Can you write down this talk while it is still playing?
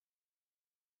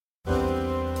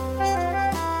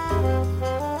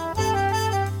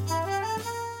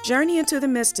Journey into the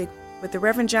Mystic with the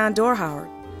Reverend John Dorhauer,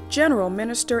 General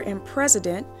Minister and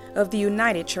President of the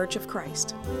United Church of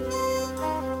Christ.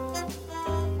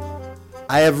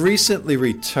 I have recently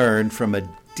returned from a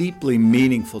deeply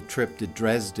meaningful trip to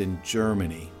Dresden,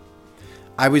 Germany.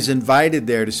 I was invited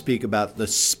there to speak about the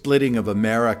splitting of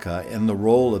America and the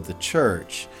role of the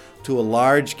church to a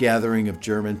large gathering of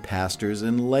German pastors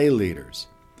and lay leaders.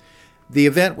 The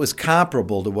event was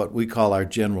comparable to what we call our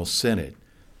General Synod.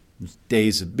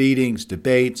 Days of meetings,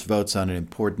 debates, votes on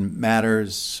important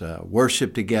matters,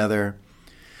 worship together.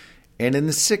 And in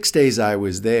the 6 days I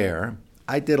was there,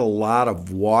 I did a lot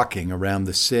of walking around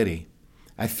the city.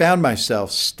 I found myself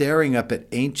staring up at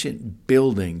ancient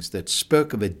buildings that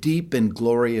spoke of a deep and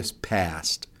glorious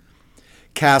past.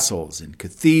 Castles and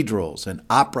cathedrals and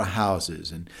opera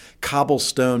houses and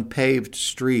cobblestone paved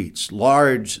streets,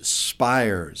 large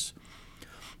spires.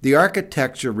 The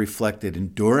architecture reflected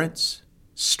endurance,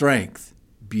 strength,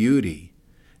 beauty,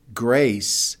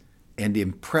 grace, and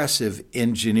impressive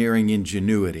engineering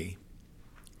ingenuity.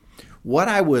 What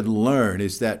I would learn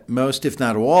is that most, if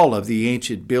not all, of the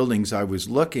ancient buildings I was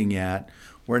looking at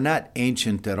were not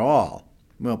ancient at all.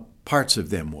 Well, parts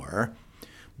of them were,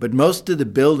 but most of the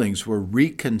buildings were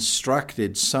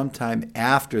reconstructed sometime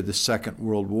after the Second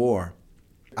World War.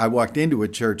 I walked into a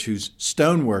church whose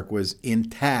stonework was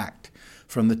intact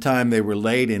from the time they were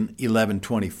laid in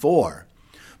 1124,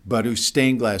 but whose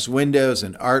stained glass windows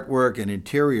and artwork and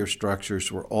interior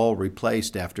structures were all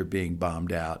replaced after being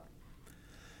bombed out.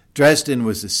 Dresden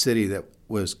was a city that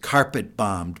was carpet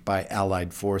bombed by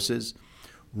Allied forces.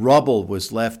 Rubble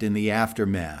was left in the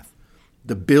aftermath.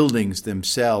 The buildings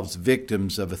themselves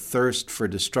victims of a thirst for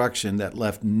destruction that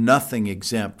left nothing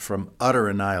exempt from utter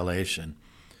annihilation.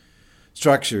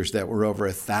 Structures that were over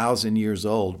 1,000 years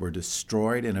old were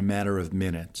destroyed in a matter of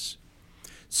minutes.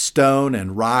 Stone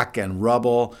and rock and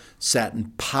rubble sat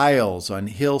in piles on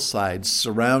hillsides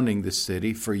surrounding the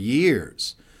city for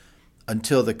years,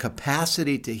 until the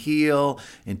capacity to heal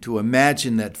and to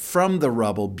imagine that from the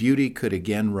rubble beauty could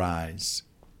again rise.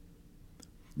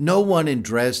 No one in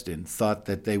Dresden thought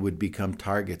that they would become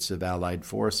targets of Allied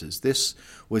forces. This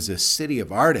was a city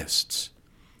of artists.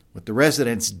 What the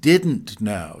residents didn't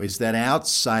know is that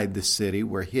outside the city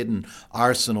were hidden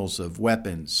arsenals of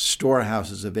weapons,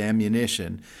 storehouses of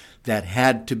ammunition that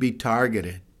had to be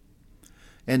targeted.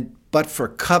 But for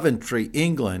Coventry,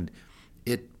 England,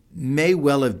 it may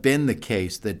well have been the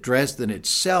case that Dresden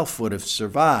itself would have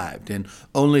survived, and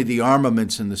only the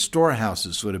armaments in the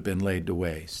storehouses would have been laid to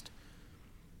waste.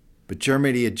 But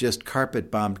Germany had just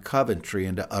carpet-bombed Coventry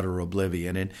into utter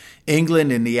oblivion, and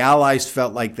England and the Allies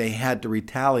felt like they had to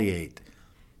retaliate,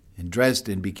 and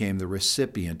Dresden became the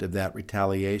recipient of that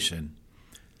retaliation.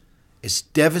 As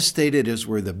devastated as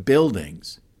were the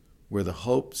buildings, were the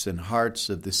hopes and hearts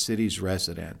of the city's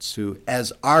residents, who,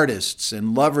 as artists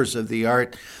and lovers of the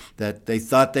art, that they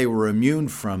thought they were immune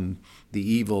from the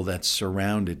evil that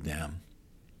surrounded them.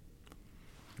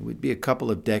 It would be a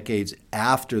couple of decades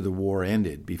after the war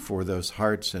ended before those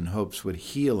hearts and hopes would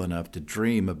heal enough to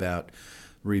dream about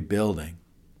rebuilding.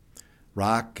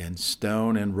 Rock and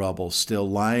stone and rubble still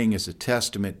lying as a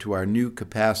testament to our new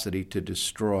capacity to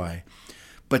destroy.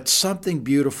 But something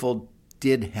beautiful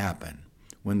did happen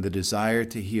when the desire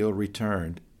to heal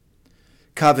returned.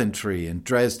 Coventry and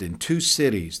Dresden, two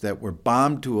cities that were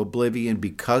bombed to oblivion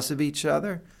because of each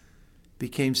other,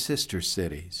 became sister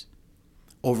cities.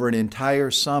 Over an entire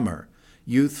summer,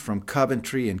 youth from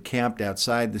Coventry encamped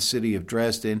outside the city of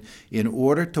Dresden in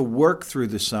order to work through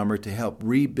the summer to help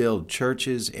rebuild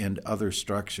churches and other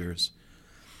structures.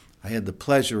 I had the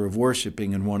pleasure of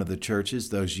worshiping in one of the churches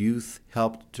those youth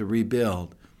helped to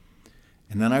rebuild.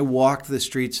 And then I walked the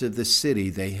streets of the city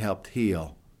they helped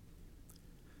heal.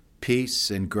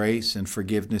 Peace and grace and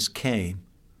forgiveness came.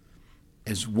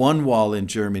 As one wall in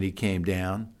Germany came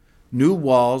down, new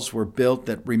walls were built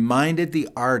that reminded the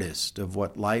artist of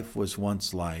what life was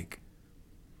once like.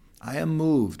 I am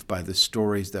moved by the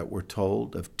stories that were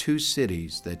told of two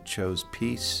cities that chose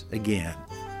peace again.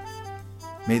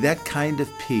 May that kind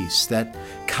of peace, that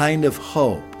kind of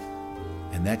hope,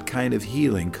 and that kind of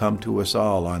healing come to us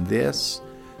all on this,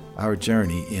 our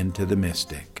journey into the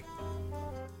mystic.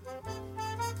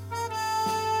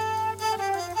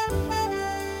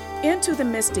 Into the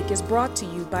Mystic is brought to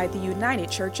you by the United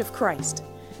Church of Christ.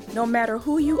 No matter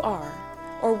who you are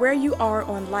or where you are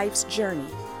on life's journey,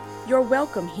 you're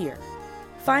welcome here.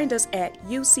 Find us at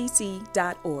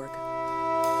ucc.org.